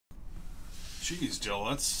Jeez, Joe,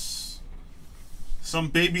 that's... Some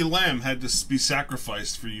baby lamb had to be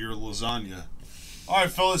sacrificed for your lasagna. All right,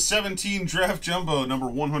 fellas, 17 draft jumbo, number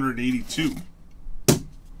 182.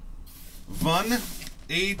 Van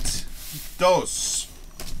 8 dos.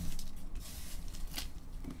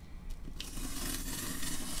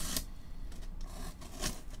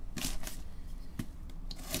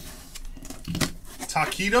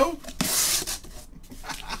 Taquito.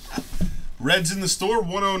 Reds in the store,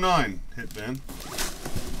 109. Hit, man.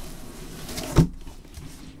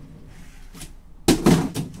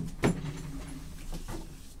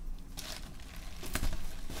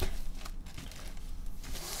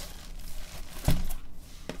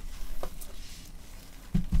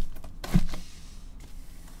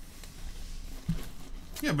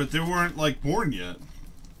 Yeah, but they weren't, like, born yet.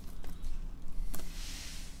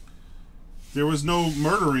 There was no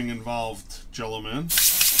murdering involved, Jello Man.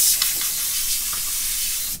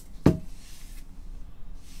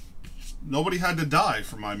 Nobody had to die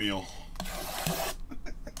for my meal.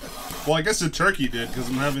 Well, I guess the turkey did, because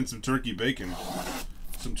I'm having some turkey bacon.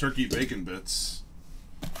 Some turkey bacon bits.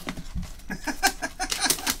 I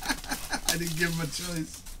didn't give him a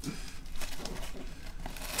choice.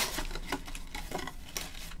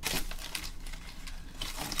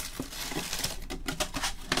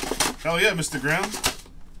 Hell yeah, Mr. Ground.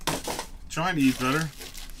 Trying to eat better.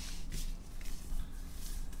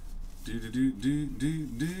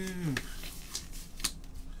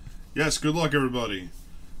 Yes, good luck, everybody.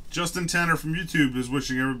 Justin Tanner from YouTube is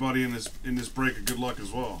wishing everybody in this break a good luck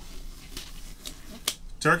as well.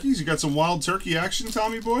 Turkeys, you got some wild turkey action,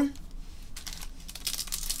 Tommy boy?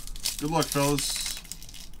 Good luck, fellas.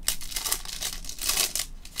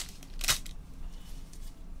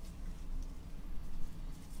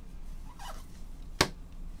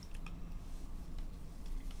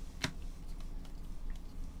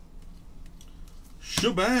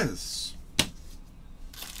 Shabazz.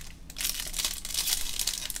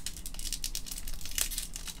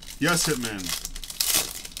 Yes, Hitman.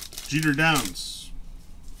 Jeter Downs.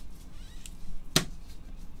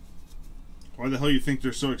 Why the hell you think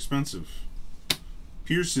they're so expensive?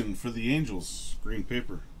 Pearson for the Angels. Green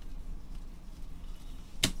paper.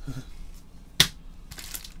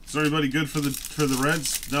 Is everybody good for the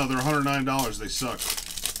Reds? No, they're $109. They suck.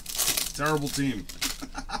 Terrible team.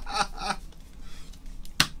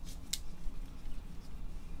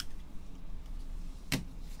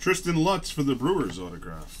 Tristan Lutz for the Brewers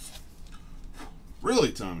autograph.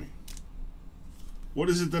 Really, Tommy? What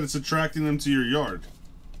is it that it's attracting them to your yard?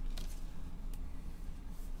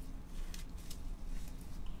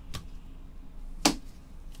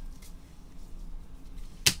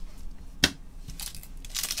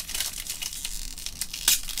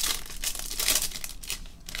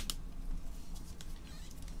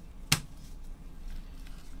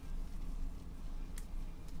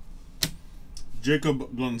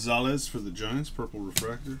 Jacob Gonzalez for the Giants, purple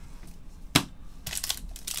refractor.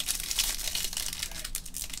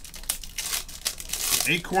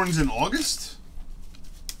 Acorns in August?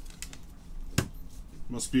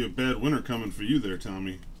 Must be a bad winter coming for you there,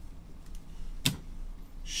 Tommy.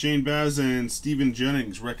 Shane Baz and Steven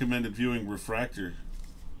Jennings recommended viewing refractor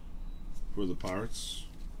for the Pirates.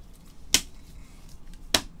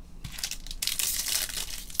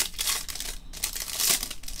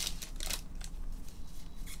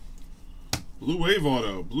 Blue Wave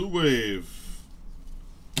auto. Blue Wave.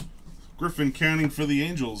 Griffin Canning for the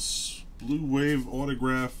Angels. Blue Wave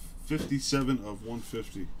autograph 57 of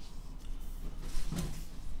 150.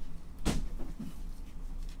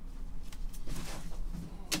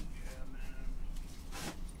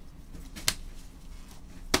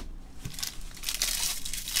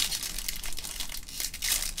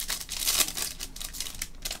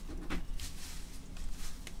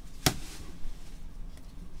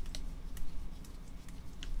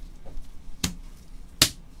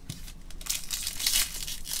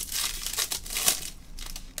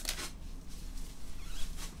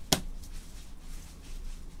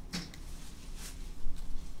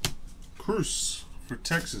 Cruz for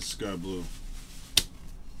Texas, Sky Blue.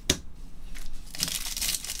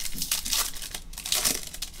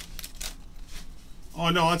 Oh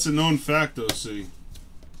no, that's a known fact though, see.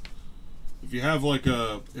 If you have like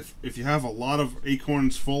if you have a lot of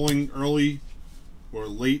acorns falling early or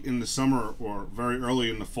late in the summer or very early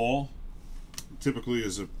in the fall, it typically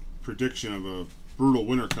is a prediction of a brutal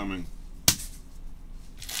winter coming.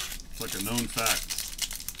 It's like a known fact.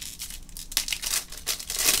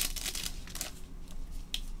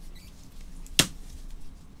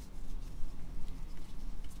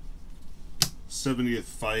 '70th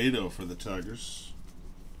Faedo for the Tigers.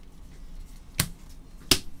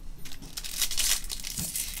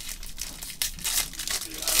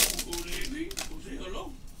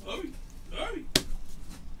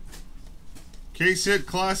 Case hit,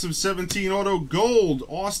 class of 17 auto gold,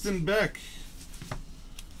 Austin Beck.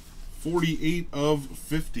 48 of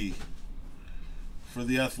 50 for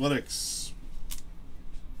the Athletics.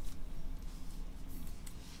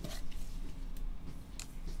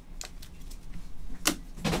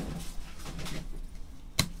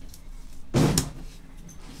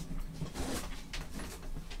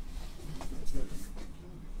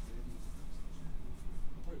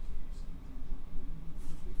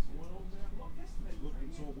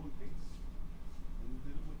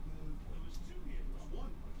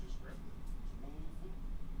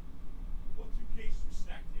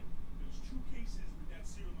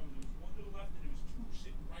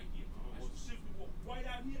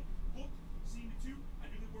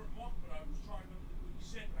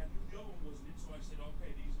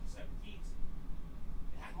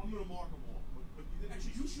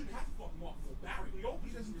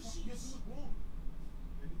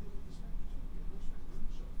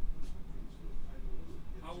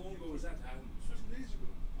 How long ago was that to happen? 2 days ago.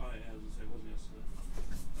 Oh yeah, I was gonna say, it wasn't yesterday.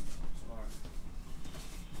 Sorry.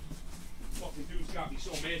 Fucking dude's got me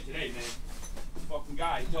so mad today, man. Fucking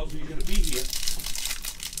guy tells me he's gonna be here.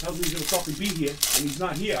 Tells me he's gonna fucking be here, and he's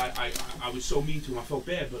not here. I was so mean to him, I felt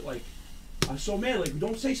bad, but like, I was so mad. Like,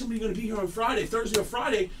 don't say somebody's gonna be here on Friday, Thursday or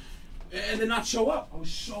Friday, and then not show up. I was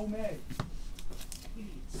so mad.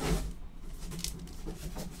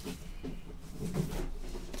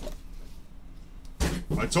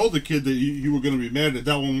 I told the kid that you were going to be mad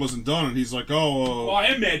that one wasn't done, and he's like, oh. Well, I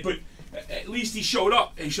am mad, but at least he showed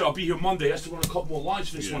up. And he said, I'll be here Monday. I have to run a couple more lines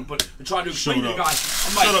for this one, but I tried to explain to the guy.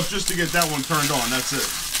 I'm like, shut up just to get that one turned on. That's it.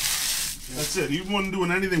 Yeah. That's it. He wasn't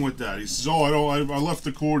doing anything with that. He says, oh, I left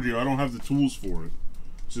the cord here. I don't have the tools for it.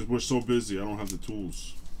 He says, we're so busy. I don't have the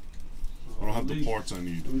tools. I don't have the parts I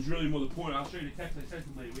need. It was really more the point. I'll show you the text I sent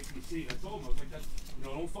him later. Wait till you see it. I told him, I was like, that's,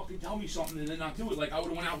 don't fucking tell me something and then not do it. Like, I would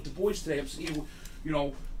have went out with the boys today. I'm sitting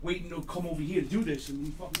here, waiting to come over here to do this, and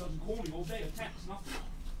he fucking doesn't call me all day. A text, nothing.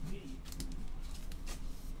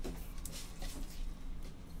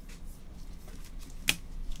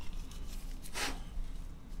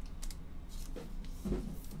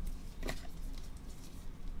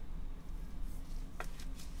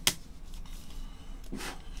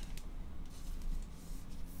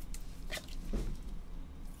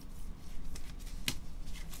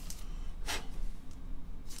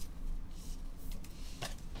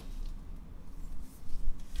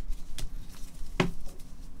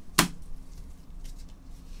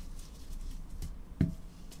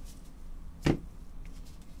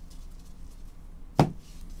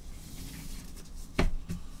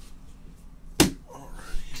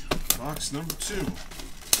 Box number 2.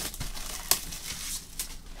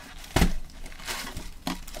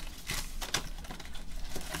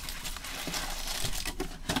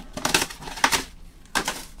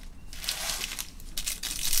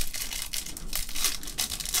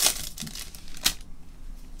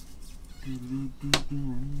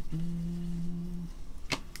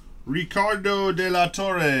 Ricardo De La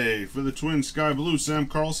Torre for the Twins, Sky Blue. Sam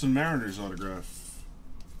Carlson, Mariners autograph.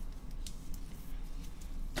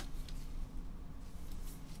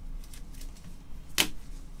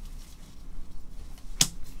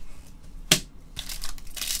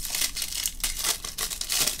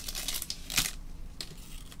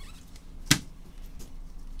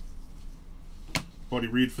 Buddy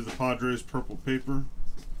Reed for the Padres, purple paper.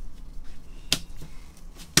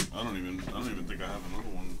 I don't even think I have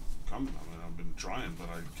another one coming. I mean, I've been trying, but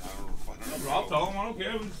I don't know if I don't I'll tell him. I don't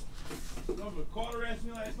care. Carter asked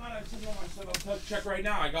me last night. I said, I'll check right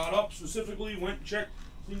now. I got up specifically, went and checked.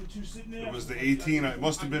 Seen the two sitting there. It was the 18. It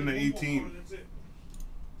must have been the 18.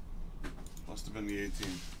 Must have been the 18.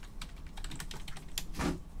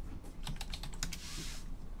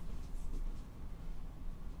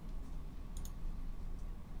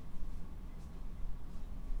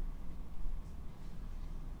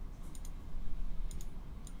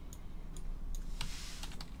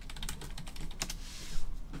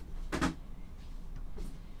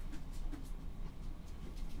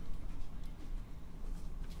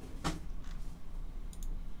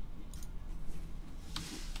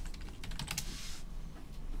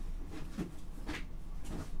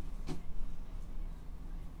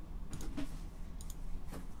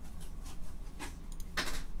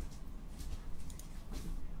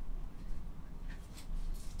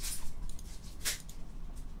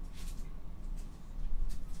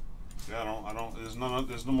 Yeah, I don't.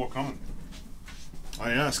 There's no more coming.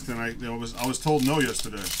 I asked, and I was told no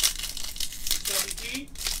yesterday. 17?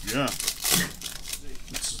 Yeah.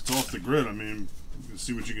 It's off the grid. I mean, you can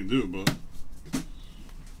see what you can do, but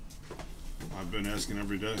I've been asking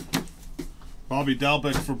every day. Bobby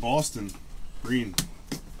Dalbeck for Boston. Green.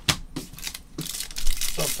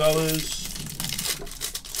 What's up, fellas?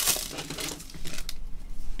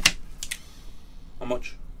 How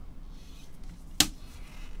much?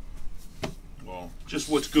 Well, just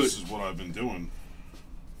what's good. This is what I've been doing.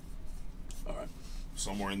 All right.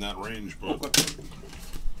 Somewhere in that range, but. Okay.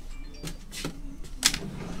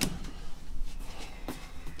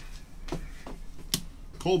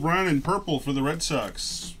 Cole Brown in purple for the Red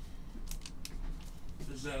Sox.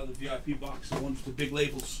 This is out of the VIP box, the ones with the big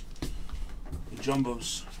labels, the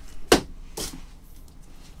jumbos.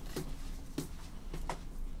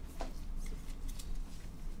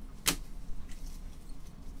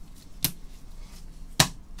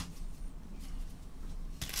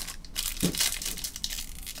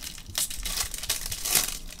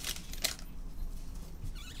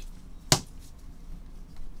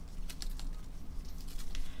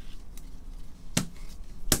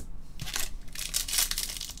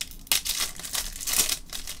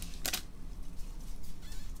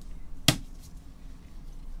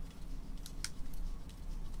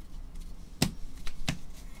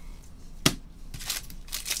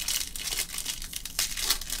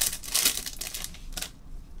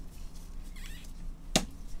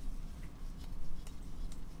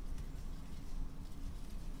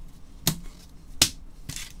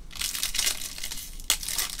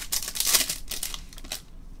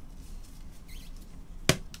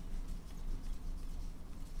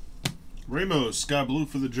 Ramos, sky blue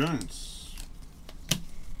for the Giants.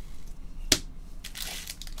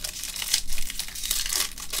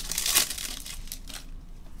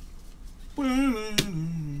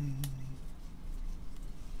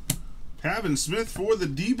 Pavin Smith for the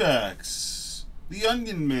D-backs. The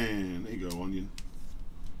Onion Man. There you go, Onion.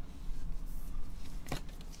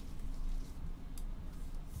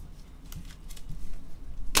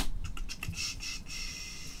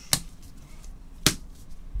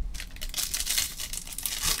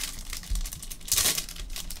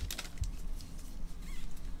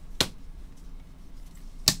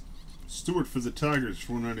 Stewart for the Tigers,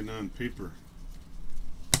 $4.99 paper.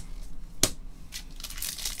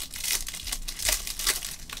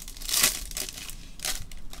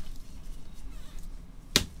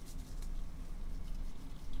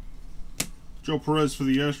 Joe Perez for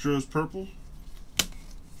the Astros, purple.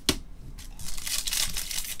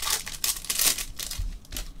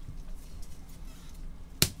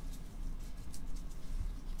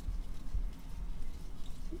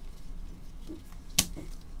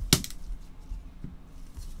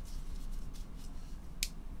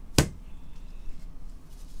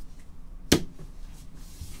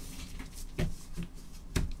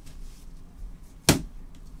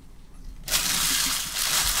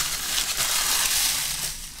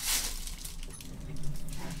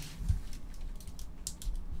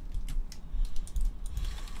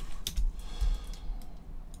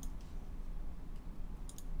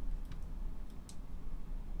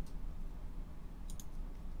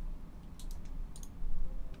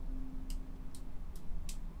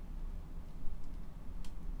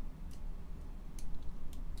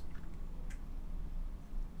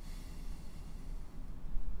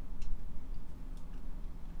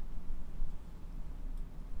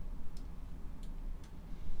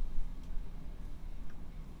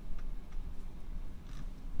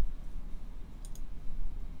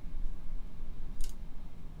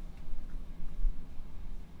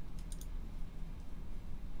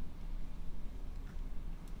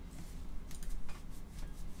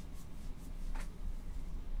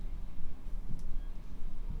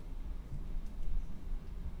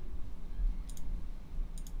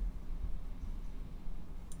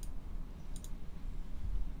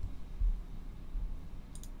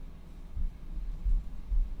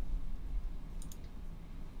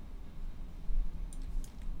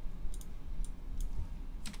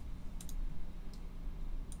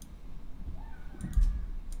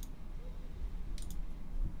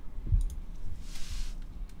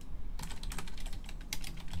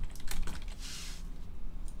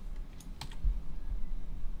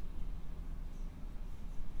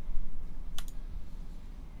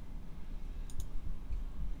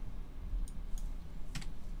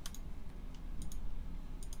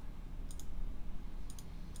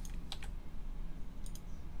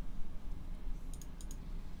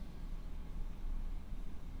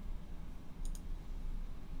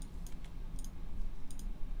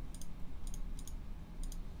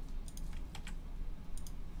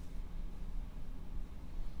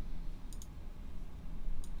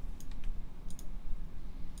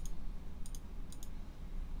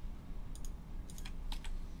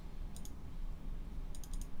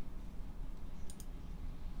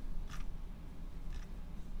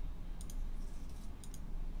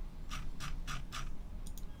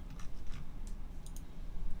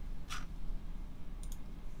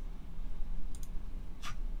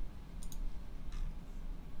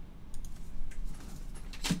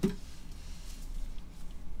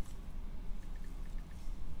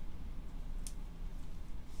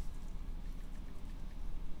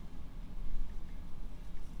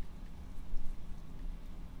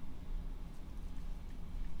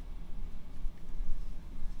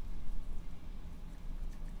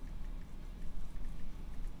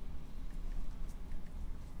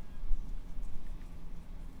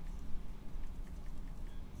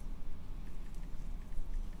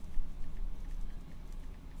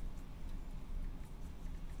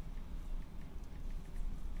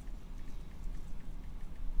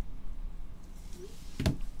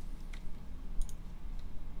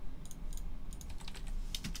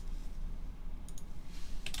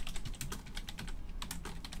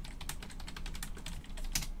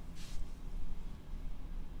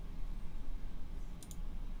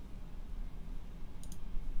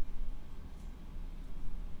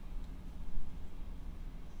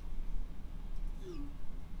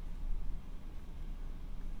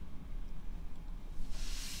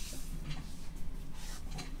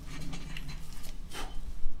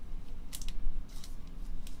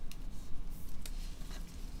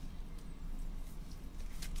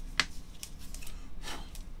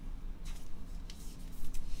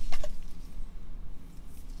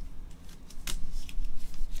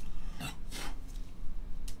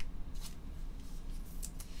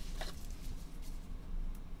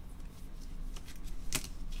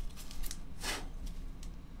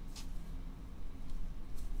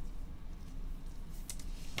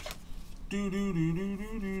 Do do do do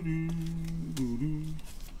do do do do.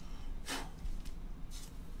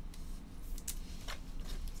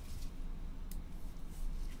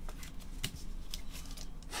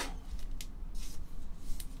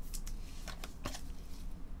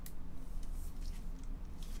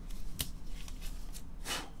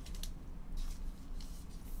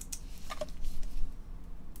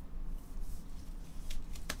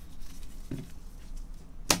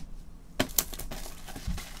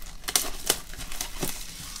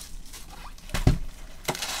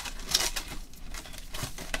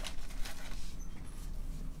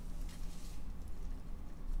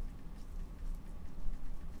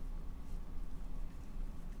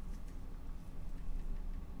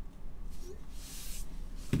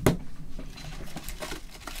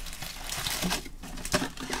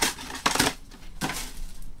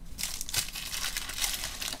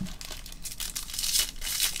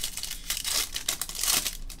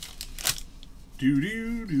 Do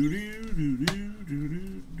do do do do do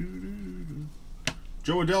do do do.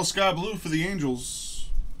 Joe Adele Sky Blue for the Angels.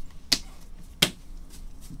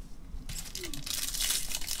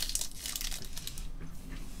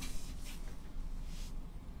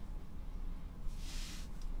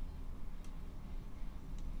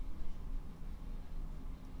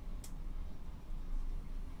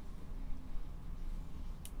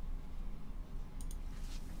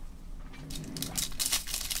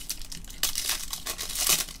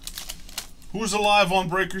 Who's alive on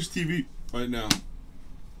Breakers TV right now?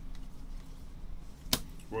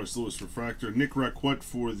 Royce Lewis Refractor. Nick Raquette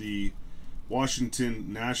for the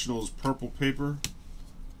Washington Nationals purple paper.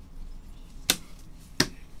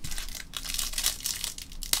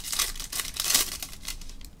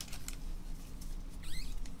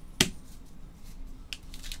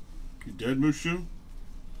 You dead, Mushu?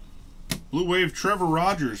 Blue Wave Trevor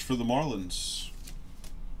Rogers for the Marlins.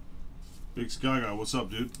 Big Sky Guy, what's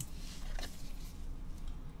up, dude?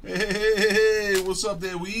 Hey, what's up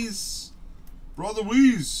there, Weez? Brother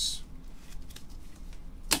Weez.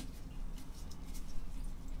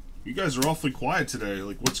 You guys are awfully quiet today.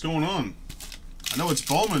 Like, what's going on? I know it's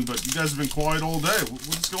Bowman, but you guys have been quiet all day.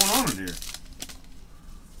 What's going on in here?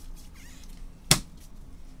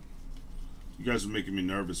 You guys are making me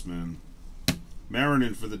nervous, man.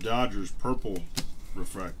 Marinin for the Dodgers, purple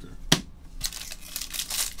refractor.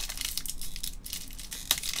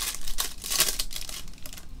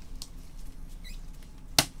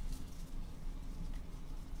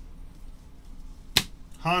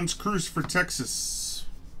 Hans Cruz for Texas.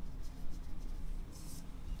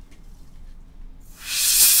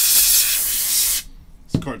 This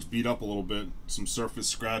card's beat up a little bit. Some surface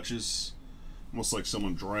scratches. Almost like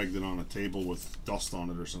someone dragged it on a table with dust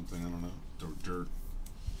on it or something. I don't know. Dirt.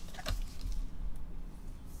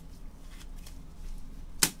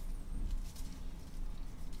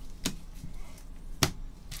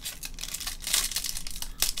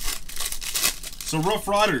 So Rough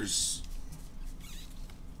Riders.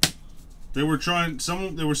 They were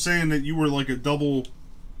they were saying that you were like a double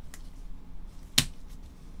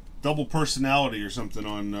personality or something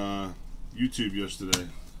on YouTube yesterday.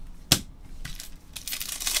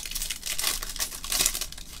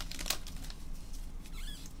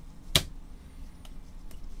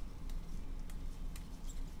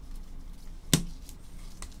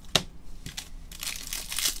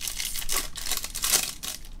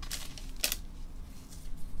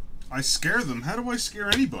 I scare them? How do I scare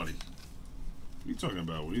anybody? What are you talking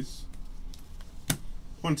about, Weez?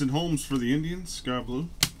 Quentin Holmes for the Indians, Sky Blue.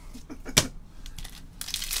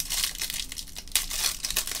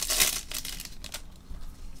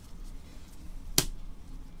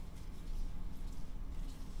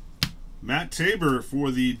 Matt Tabor for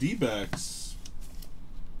the D-backs.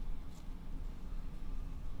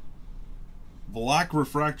 Black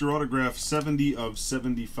refractor autograph, 70 of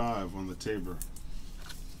 75 on the Tabor.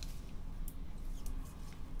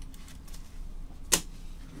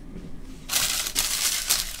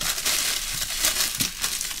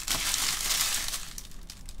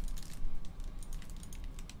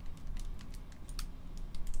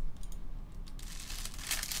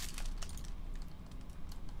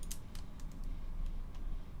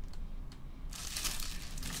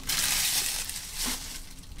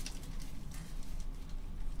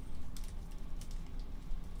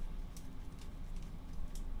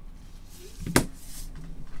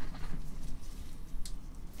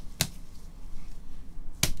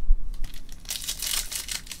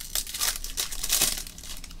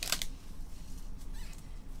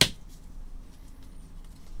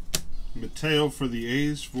 Mateo for the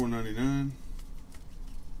A's, $4.99.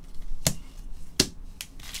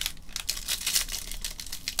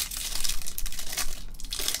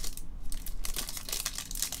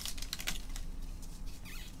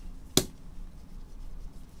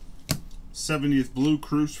 70th Blue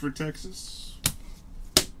Cruise for Texas.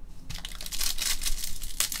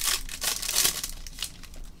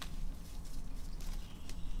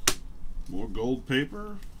 More gold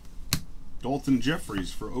paper. Dalton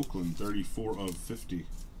Jeffries for Oakland, 34 of 50.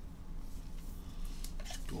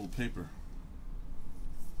 Gold paper.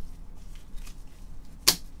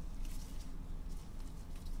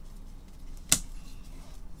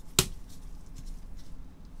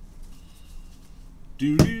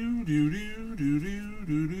 Do do do do do do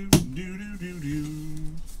do do do do do.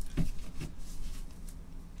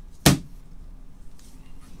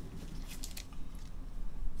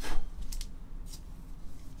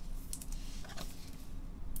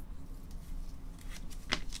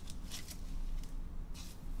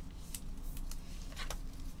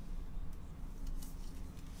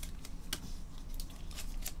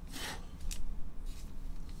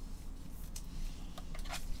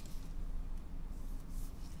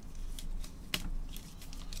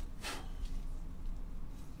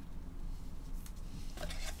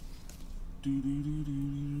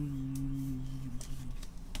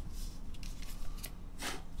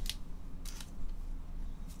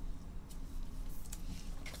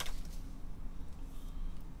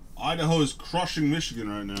 Idaho is crushing Michigan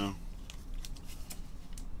right now.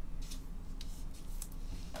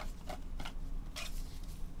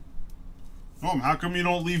 Norm, how come you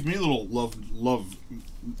don't leave me little love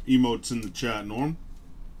emotes in the chat, Norm?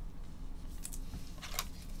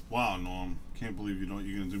 Wow, Norm. Can't believe you're gonna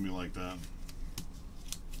do me like that.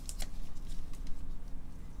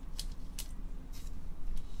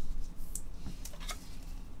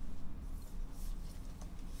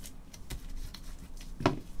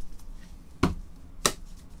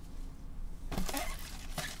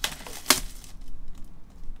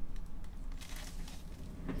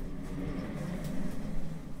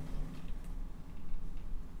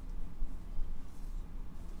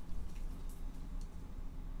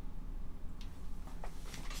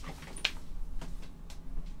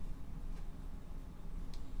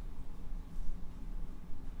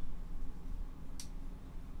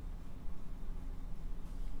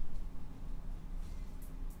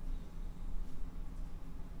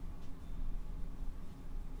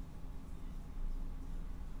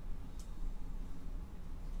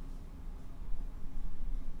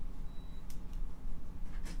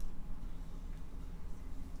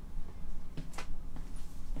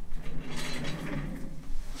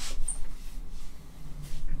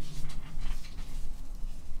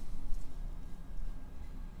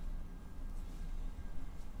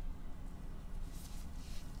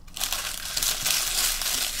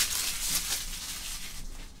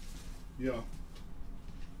 Yeah.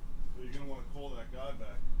 So you're gonna want to call that guy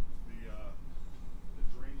back. The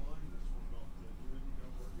drain line that's one off the unit you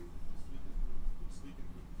got working. It's leaking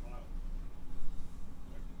through the tile.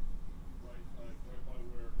 Like, right by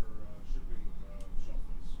where her shipping shelf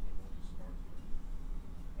is, where all these cards are.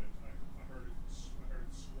 I heard it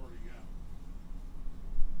squirting out.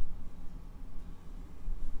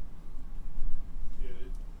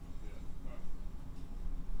 Yeah.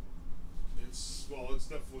 It's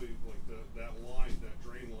definitely like that line, that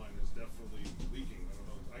drain line is definitely leaking. I don't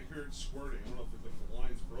know. I hear it squirting. I don't know if the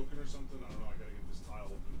line's broken or something. I don't know. I gotta get this tile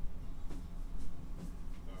open.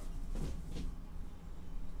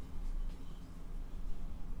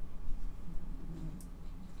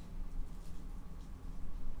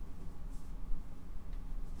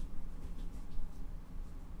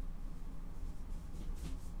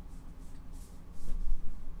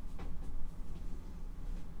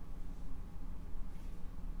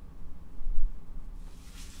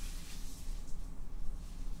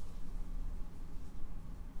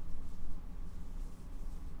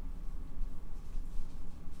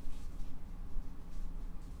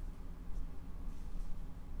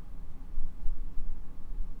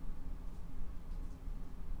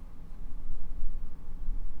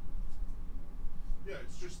 Yeah,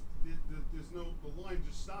 it's just there's no, the line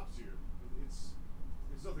just stops here. It's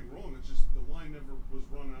nothing wrong. It's just the line never was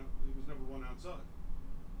run out. It was never run outside.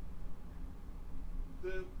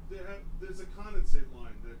 There's a condensate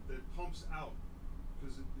line that pumps out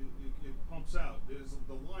because it pumps out.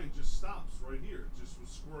 The line just stops right here. It just was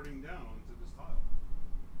squirting down onto this tile.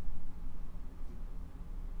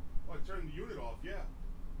 Oh, I turned the unit off. Yeah.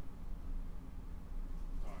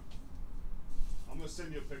 All right. I'm gonna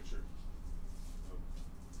send you a picture.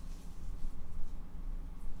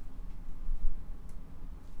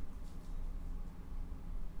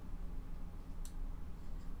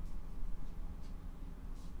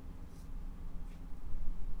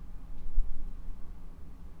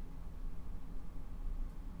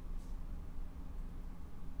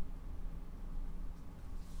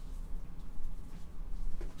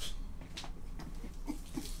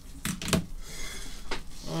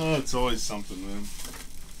 It's always something, man.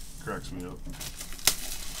 Cracks me up.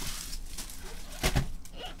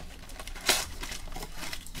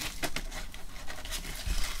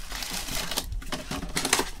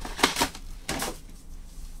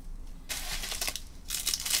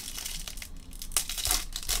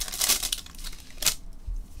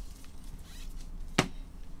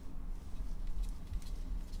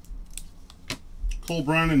 Cole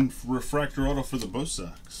Brown and refractor auto for the Bo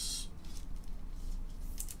Sox.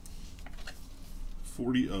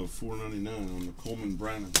 40 of 499 on the Coleman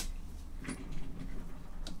Brannon.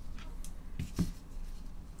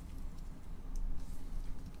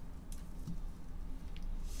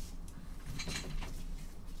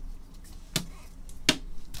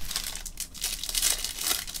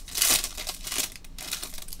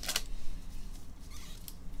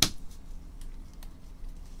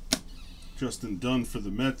 Justin Dunn for the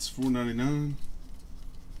Mets, $4.99.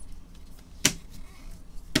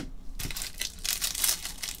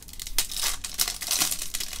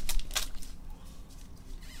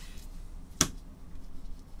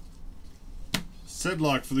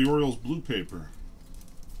 Sedlock for the Orioles, blue paper.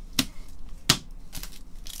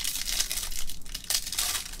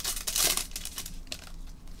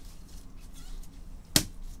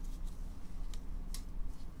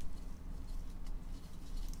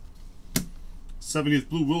 '70th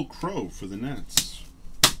blue, Will Crow for the Nats.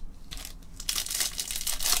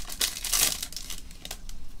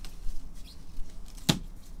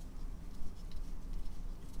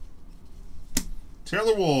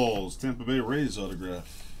 Taylor Walls, Tampa Bay Rays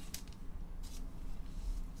autograph.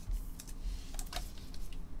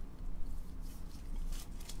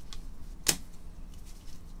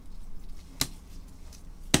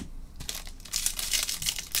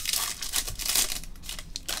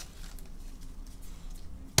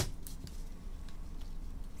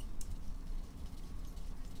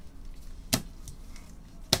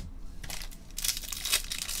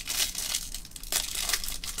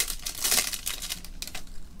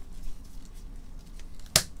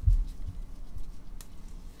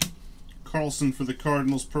 Carlson for the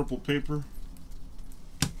Cardinals, purple paper.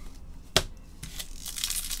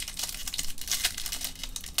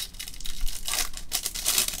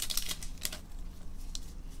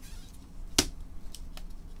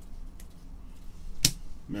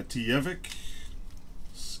 Matievic,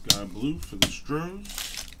 sky blue for the Stros.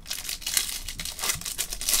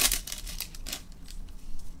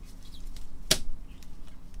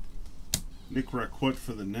 Nick Raquette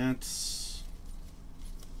for the Nats.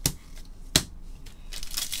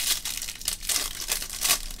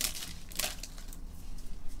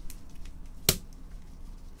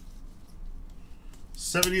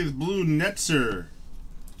 '70th blue Netzer.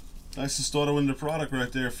 Nicest auto in the product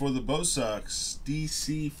right there for the Bo Sox.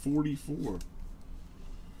 DC 44.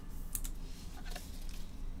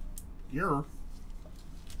 Here.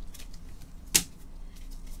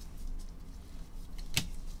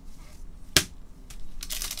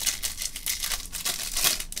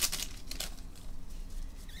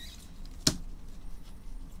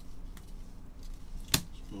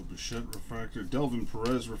 Bichette refractor. Delvin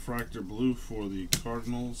Perez refractor blue for the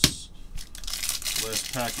Cardinals.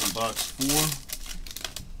 Last pack in box 4.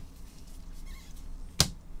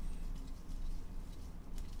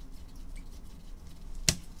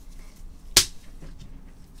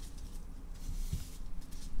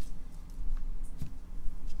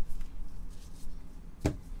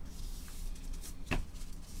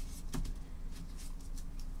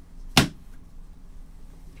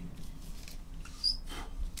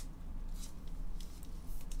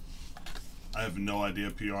 I have no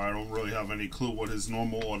idea, PR. I don't really have any clue what his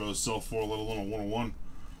normal autos sell for, let alone a 101.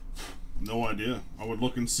 No idea. I would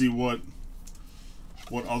look and see what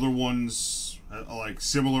other ones, like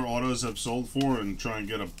similar autos, have sold for and try and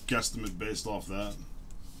get a guesstimate based off that.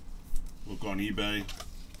 Look on eBay.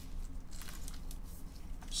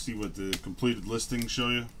 See what the completed listings show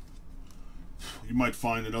you. You might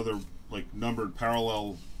find another like numbered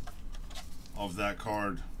parallel of that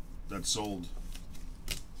card that sold.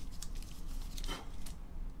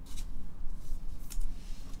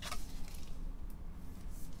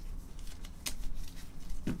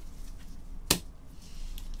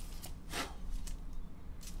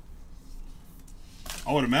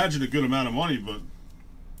 I would imagine a good amount of money, but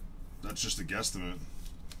that's just a guesstimate.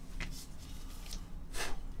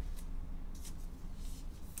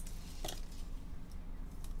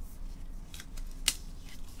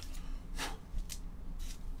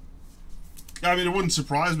 I mean, it wouldn't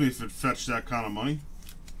surprise me if it fetched that kind of money.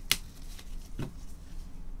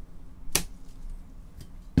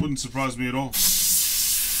 Wouldn't surprise me at all.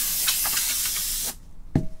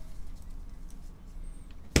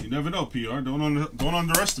 never know, PR. Don't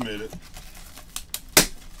underestimate it.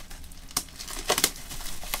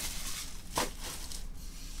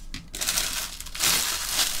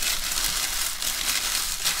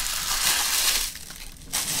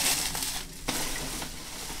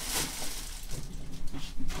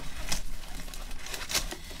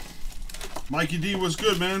 Mikey D was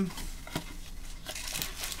good, man.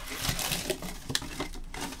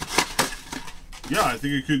 Yeah, I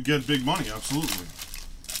think it could get big money. Absolutely.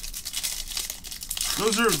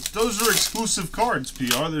 Those are exclusive cards,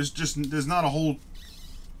 PR. There's not a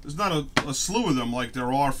slew of them like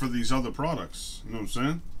there are for these other products. You know what I'm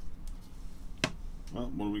saying?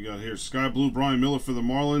 Well, what do we got here? Sky Blue, Brian Miller for the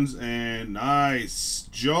Marlins, and nice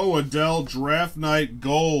Joe Adell Draft Night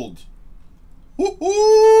Gold.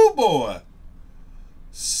 Woohoo, boy!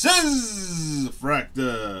 Says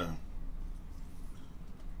Fracta.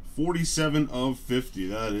 47 of 50.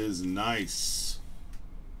 That is nice.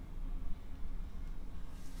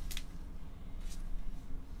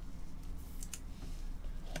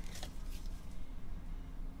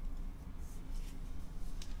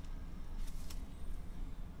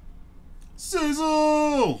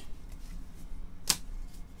 Sizzle!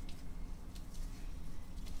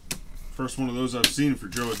 First one of those I've seen for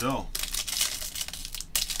Joe Adell.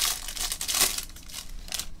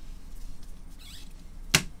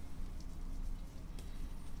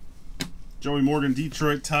 Joey Morgan,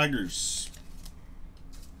 Detroit Tigers.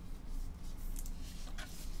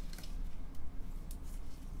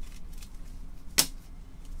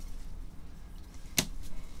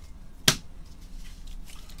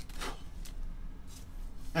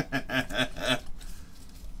 That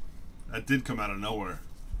did come out of nowhere.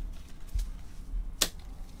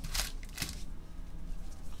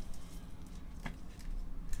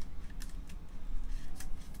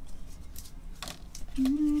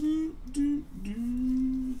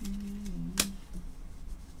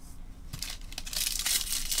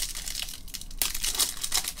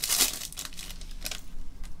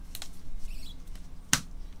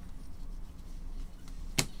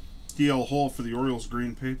 DL Hall for the Orioles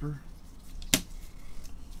green paper.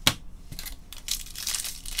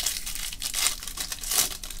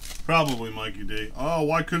 Probably Mikey D. Oh,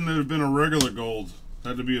 why couldn't it have been a regular gold?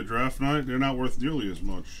 Had to be a draft night? They're not worth nearly as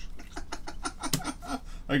much.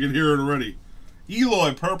 I can hear it already.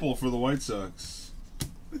 Eloy purple for the White Sox.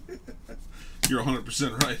 You're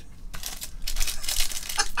 100% right.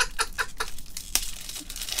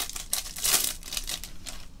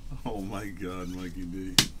 Oh my God, Mikey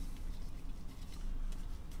D.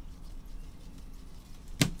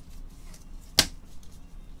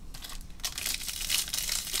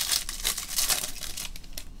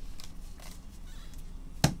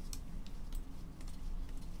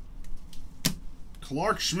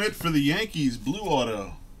 Clark Schmidt for the Yankees, blue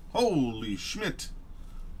auto. Holy Schmidt.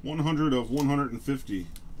 100 of 150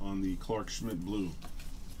 on the Clark Schmidt blue.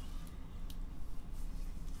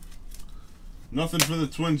 Nothing for the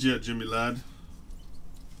Twins yet, Jimmy lad.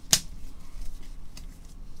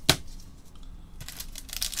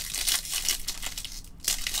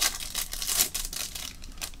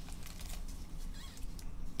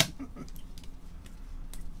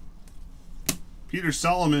 Peter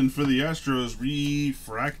Solomon for the Astros,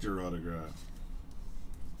 refractor autograph.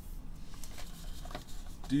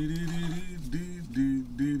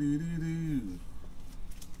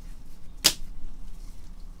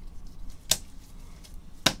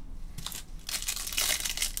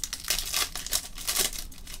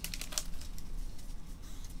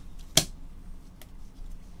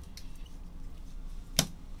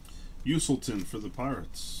 Uselton for the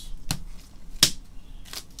Pirates.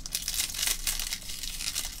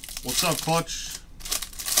 What's up, Clutch?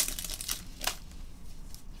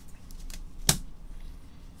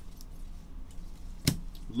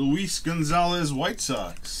 Luis Gonzalez, White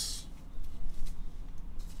Sox.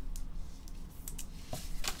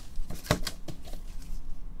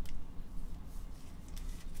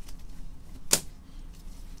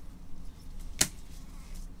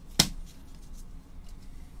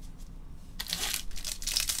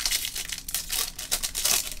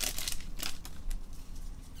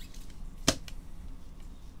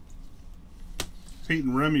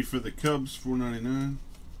 Peyton Remy for the Cubs, $4.99.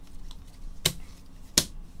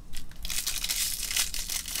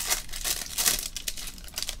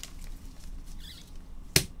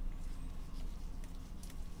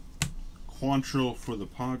 Quantrill for the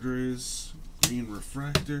Padres, green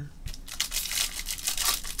refractor.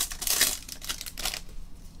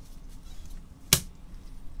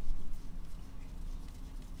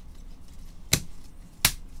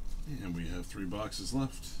 And we have 3 boxes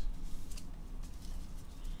left.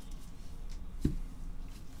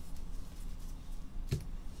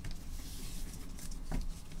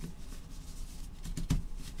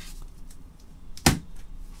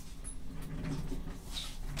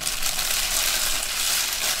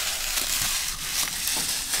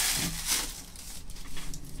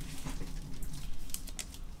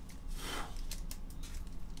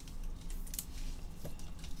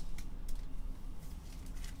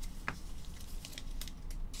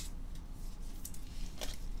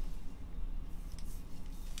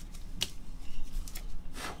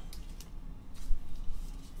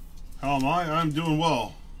 How am I? I'm doing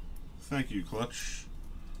well. Thank you, Clutch.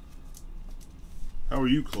 How are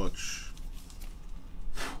you, Clutch?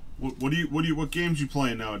 What games you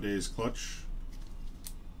playing nowadays, Clutch?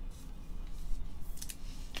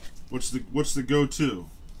 What's the go-to?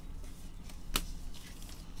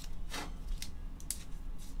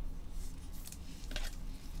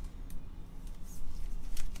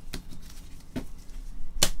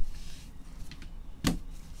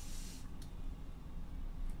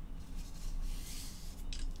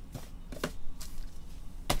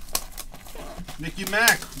 Nicky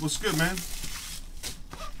Mac, what's good, man?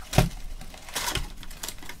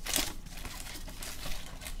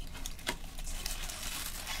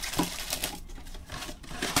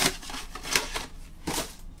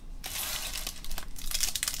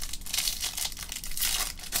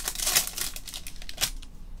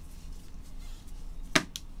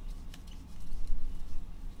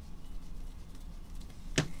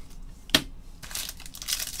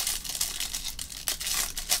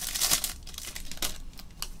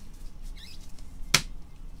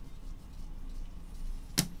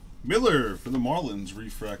 Miller for the Marlins,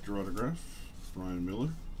 refractor autograph. Brian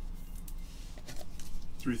Miller.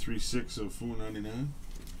 336 of 499.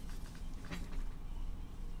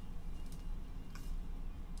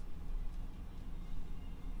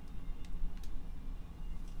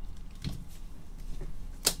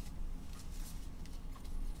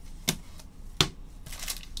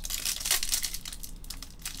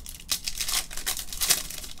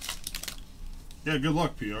 Yeah, good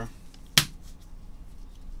luck, PR.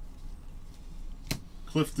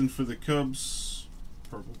 Clifton for the Cubs,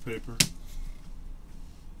 purple paper.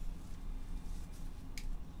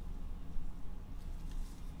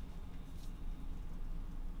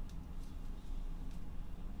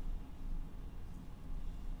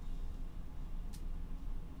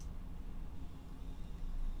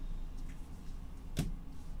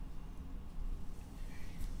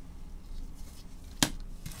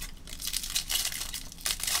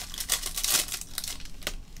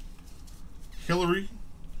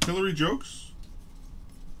 Hillary Jokes.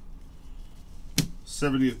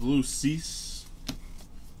 70th blue Cease.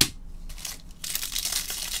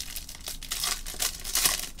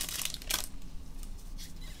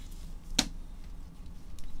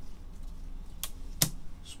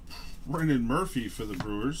 Brendan Murphy for the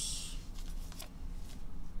Brewers.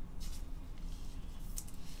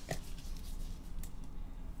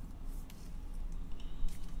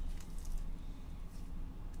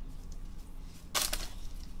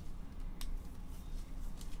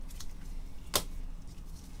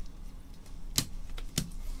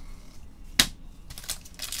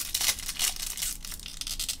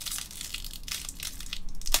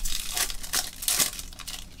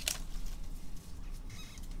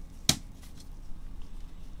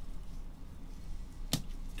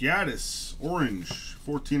 Gaddis, orange,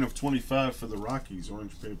 14 of 25 for the Rockies,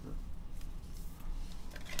 orange paper.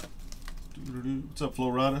 What's up,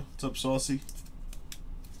 Florida? What's up, Saucy?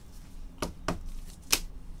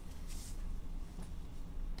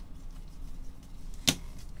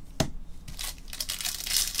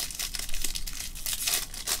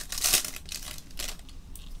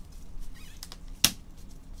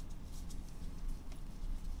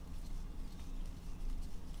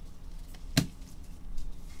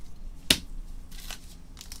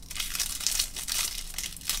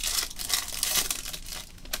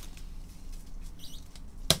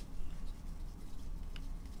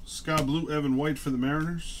 Sky Blue, Evan White for the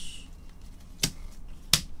Mariners.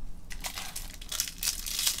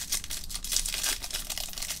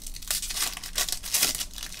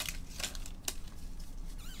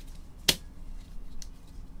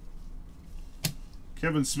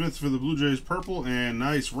 Kevin Smith for the Blue Jays, purple, and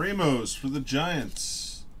nice Ramos for the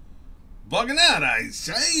Giants. Bugging out, I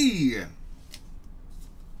say.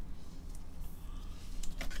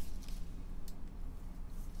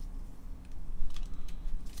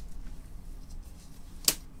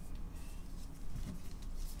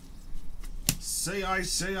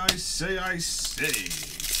 I say.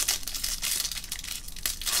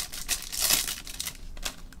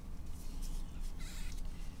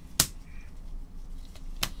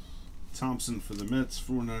 Thompson for the Mets,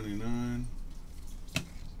 $4.99.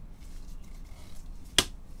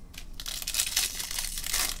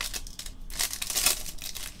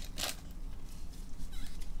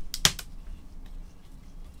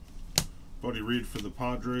 Buddy Reed for the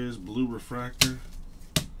Padres, blue refractor.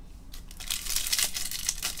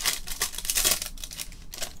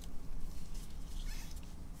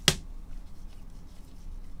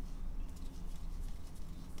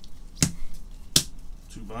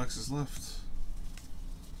 Boxes left.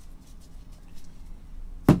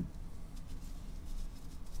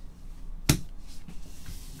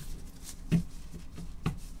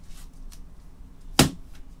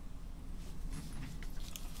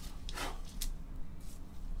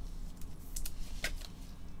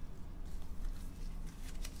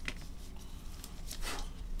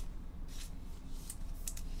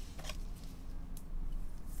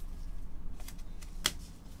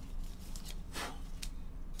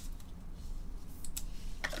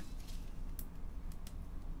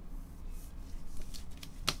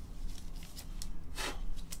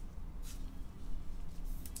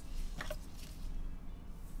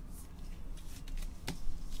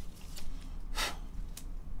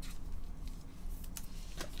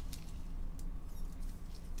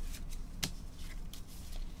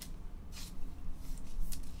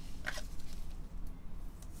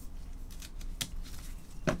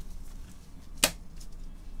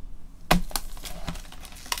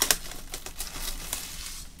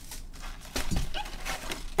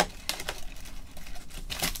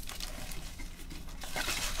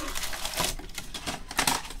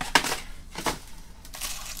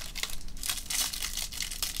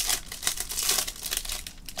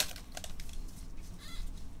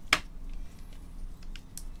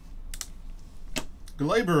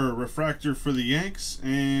 Glaber, refractor for the Yanks,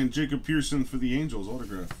 and Jacob Pearson for the Angels,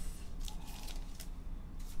 autograph.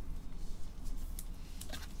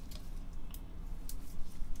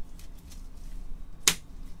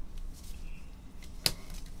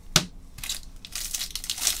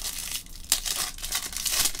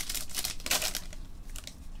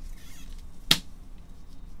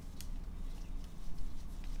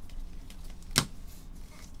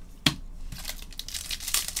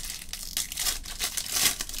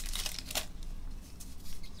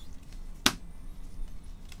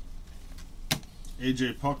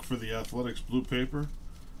 AJ Puck for the Athletics, blue paper.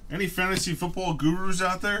 Any fantasy football gurus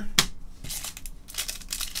out there?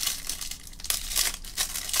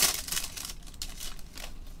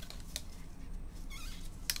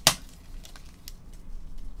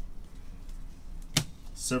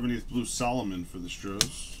 '70th blue Solomon for the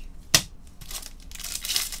Stros.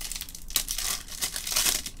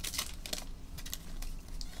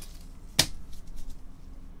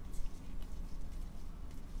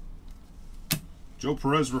 Joe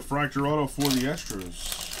Perez refractor auto for the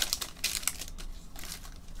Astros.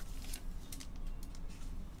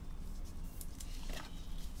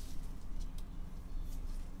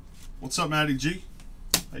 What's up, Matty G?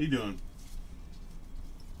 How you doing?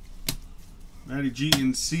 Matty G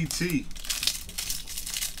in CT.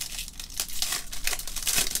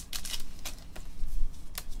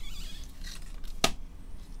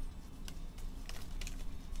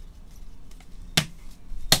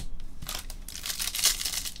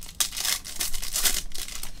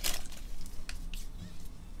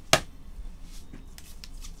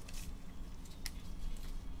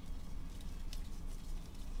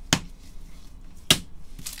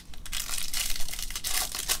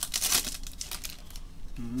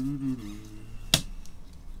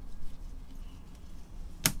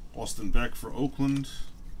 Austin Beck for Oakland.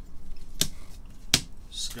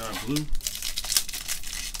 Sky blue.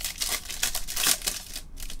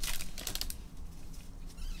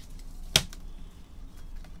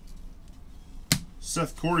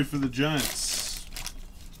 Seth Corey for the Giants.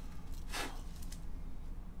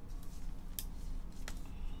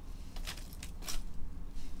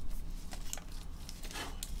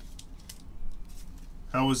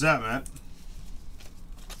 How was that, Matt?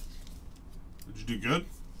 Did you do good?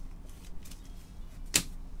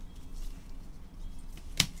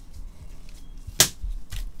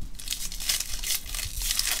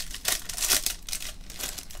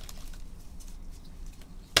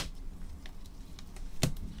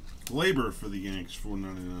 Labor for the Yanks,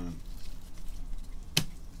 $4.99.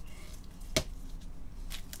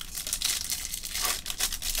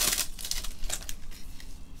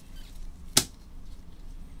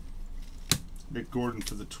 Nick Gordon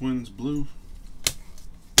for the Twins, blue.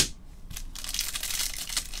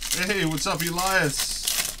 Hey, what's up,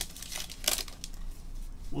 Elias?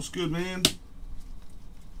 What's good, man?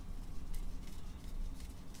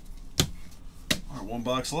 All right, one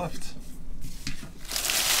box left.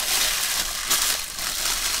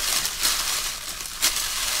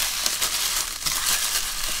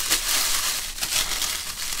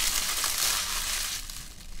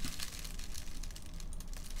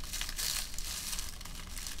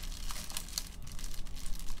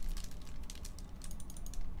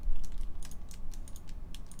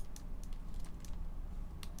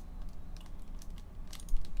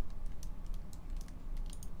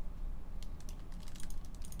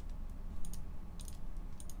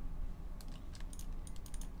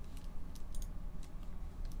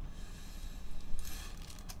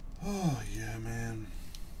 Oh, yeah, man.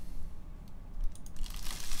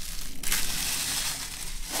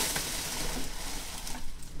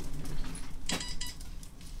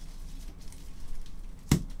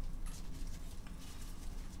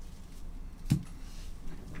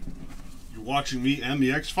 You're watching me and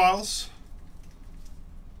the X-Files?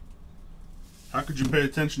 How could you pay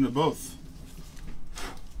attention to both?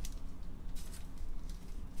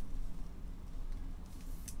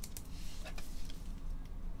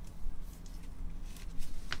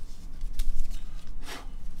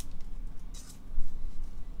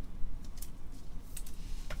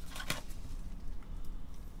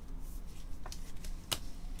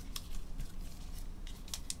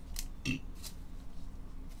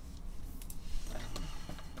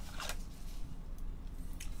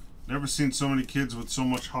 Never seen so many kids with so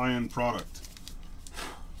much high-end product.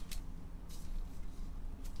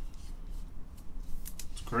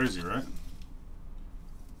 It's crazy, right?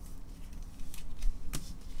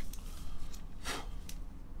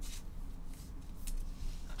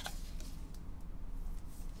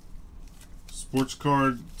 Sports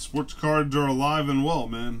cards are alive and well,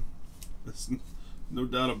 man. No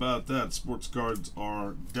doubt about that. Sports cards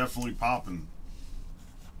are definitely popping.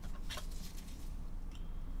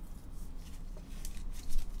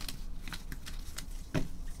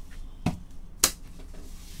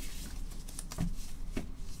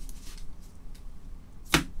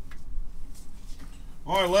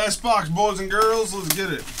 All right, last box, boys and girls. Let's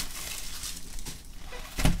get it.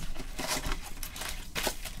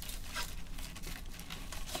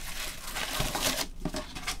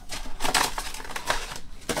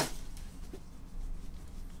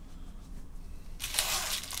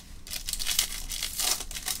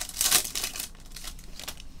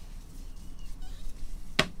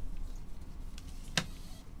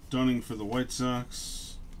 Dunning for the White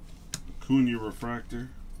Sox. Acuna refractor.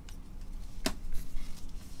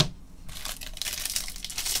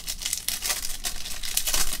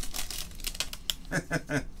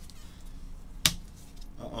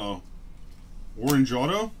 Uh-oh. Orange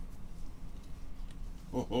auto?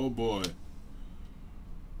 Oh boy.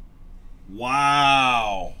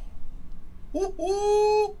 Wow.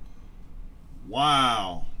 Woo-hoo.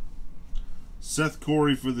 Wow. Seth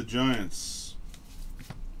Corey for the Giants.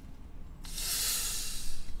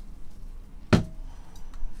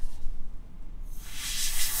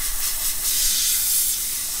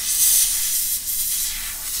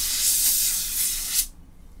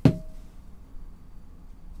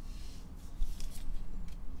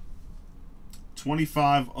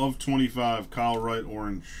 /25 Kyle Wright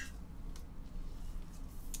orange.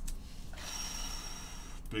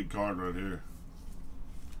 Big card right here.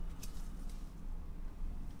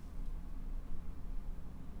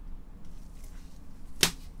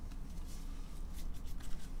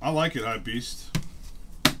 I like it, Hype Beast.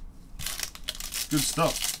 Good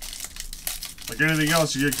stuff. Like anything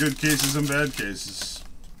else, you get good cases and bad cases.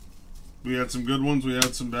 We had some good ones, we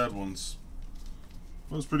had some bad ones.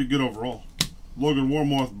 It was pretty good overall. Logan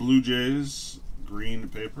Warmoth, Blue Jays, green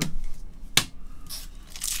paper.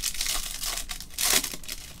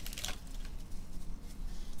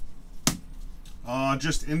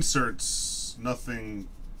 Just inserts. Nothing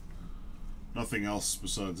else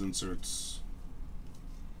besides inserts.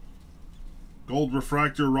 Gold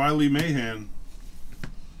refractor, Riley Mahan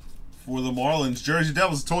for the Marlins. Jersey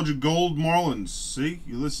Devils. I told you, gold Marlins. See?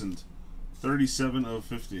 You listened. 37 of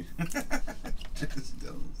 50. Jersey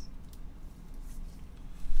Devils.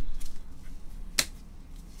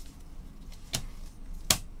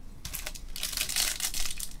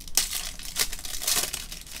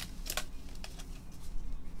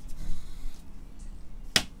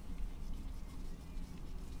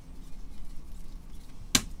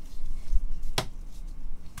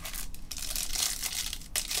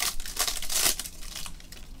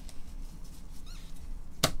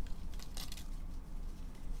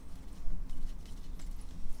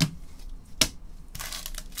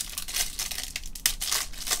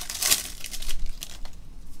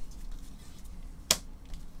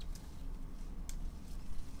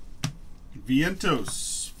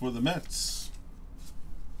 Vientos for the Mets.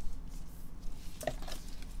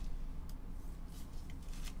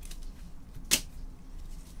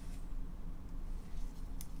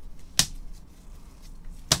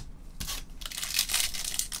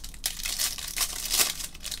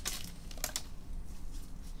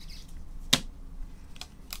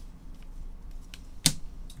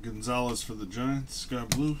 Gonzalez for the Giants, sky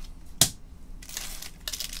blue.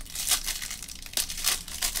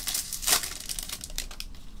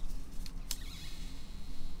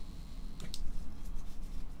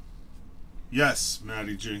 Yes,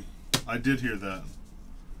 Matty G. I did hear that.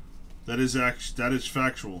 That is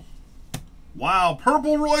factual. Wow,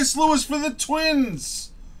 purple Royce Lewis for the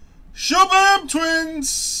Twins. Shabam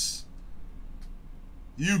Twins.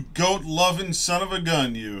 You goat-loving son of a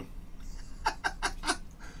gun, you.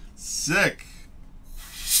 Sick.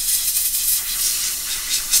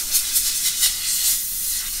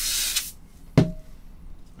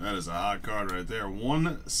 That is a hot card right there.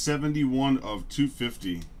 171 of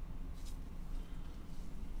 250.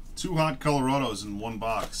 Two hot Colorados in one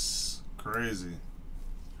box. Crazy.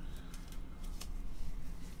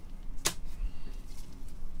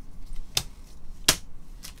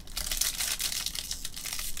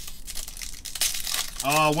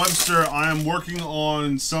 Webster, I am working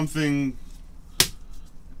on something,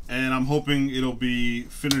 and I'm hoping it'll be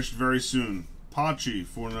finished very soon. Pachi,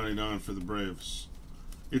 $4.99 for the Braves.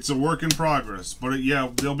 It's a work in progress, but yeah,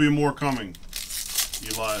 there'll be more coming.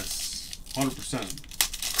 Elias, 100%.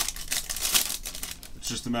 It's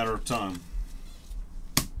just a matter of time.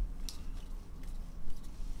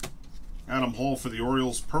 Adam Hall for the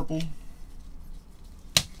Orioles, purple.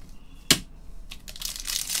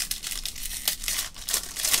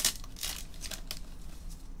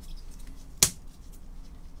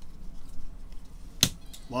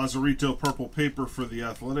 Lazarito purple paper for the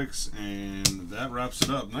Athletics, and that wraps it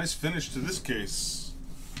up. Nice finish to this case.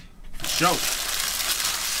 Show.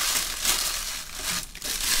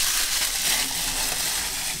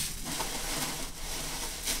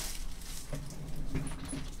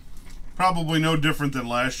 Probably no different than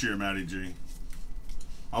last year, Matty G.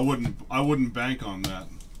 I wouldn't bank on that.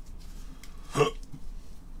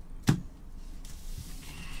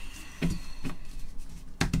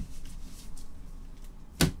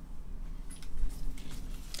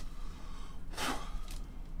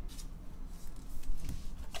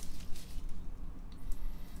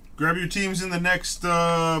 Grab your teams in the next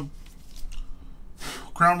Crown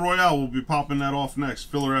Royale. We'll be popping that off next.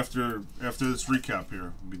 Filler after this recap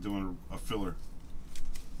here. We'll be doing a filler.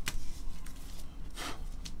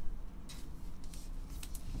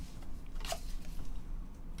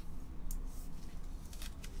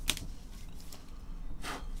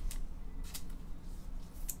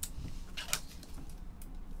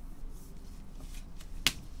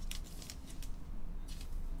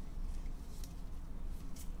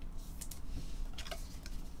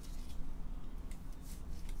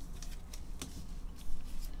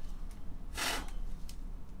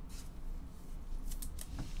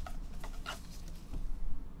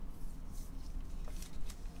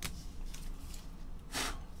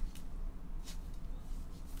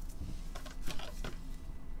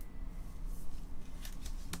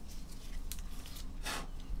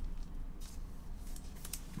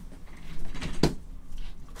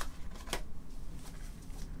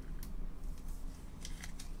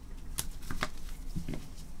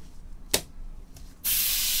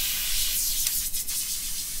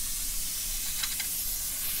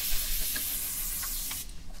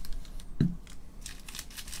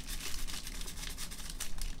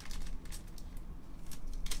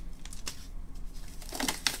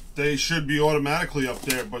 They should be automatically up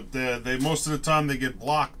there, but they most of the time they get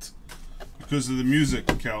blocked because of the music,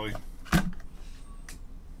 Kelly.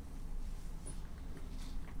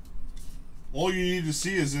 All you need to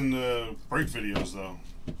see is in the break videos, though.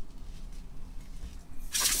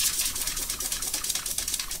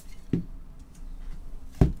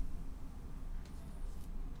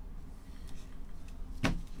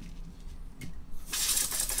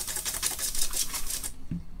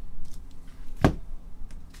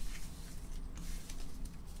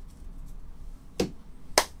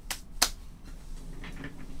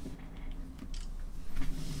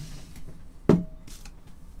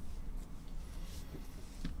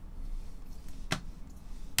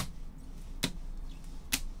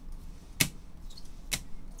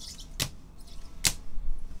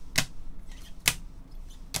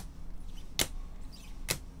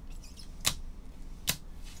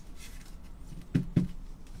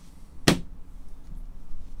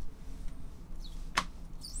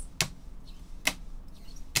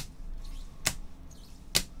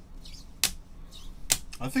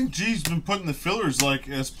 I think G's been putting the fillers like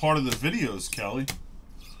as part of the videos, Kelly.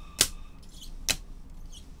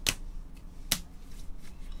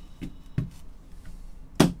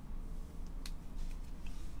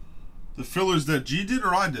 The fillers that G did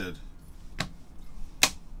or I did?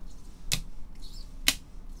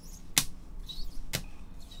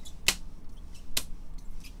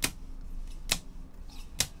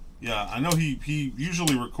 Yeah, I know he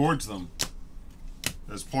usually records them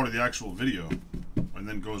as part of the actual video and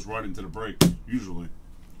then goes right into the break, usually.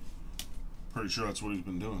 Pretty sure that's what he's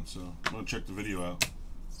been doing, so I'm gonna check the video out.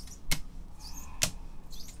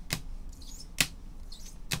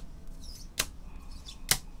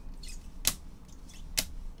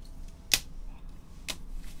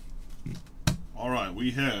 Alright,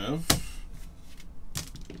 we have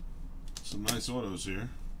some nice autos here.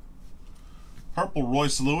 Purple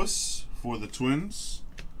Royce Lewis for the Twins.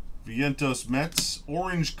 Vientos Mets.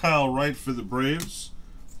 Orange Kyle Wright for the Braves.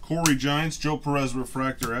 Corey Giants. Joe Perez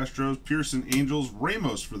Refractor Astros. Pearson Angels.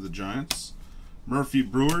 Ramos for the Giants. Murphy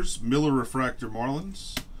Brewers. Miller Refractor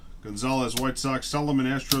Marlins. Gonzalez White Sox. Solomon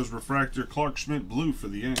Astros Refractor. Clark Schmidt Blue for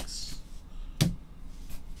the Yanks.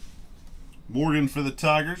 Morgan for the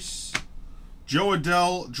Tigers. Joe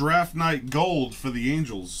Adell Draft Night Gold for the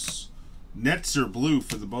Angels. Netzer Blue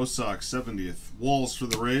for the Bo Sox, 70th. Walls for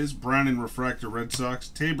the Rays. Brannon Refractor Red Sox.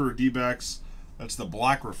 Tabor D-backs. That's the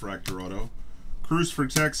black refractor auto. Cruz for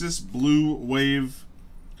Texas. Blue Wave.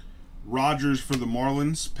 Rogers for the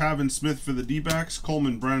Marlins. Pavin Smith for the D-backs.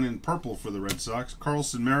 Coleman Brennan purple for the Red Sox.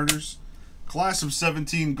 Carlson Mariners. Class of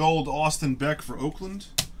 17 gold Austin Beck for Oakland.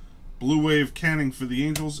 Blue Wave Canning for the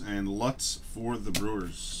Angels. And Lutz for the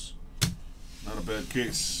Brewers. Not a bad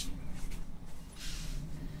case.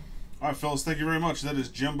 All right, fellas, thank you very much. That is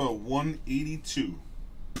Jumbo 182.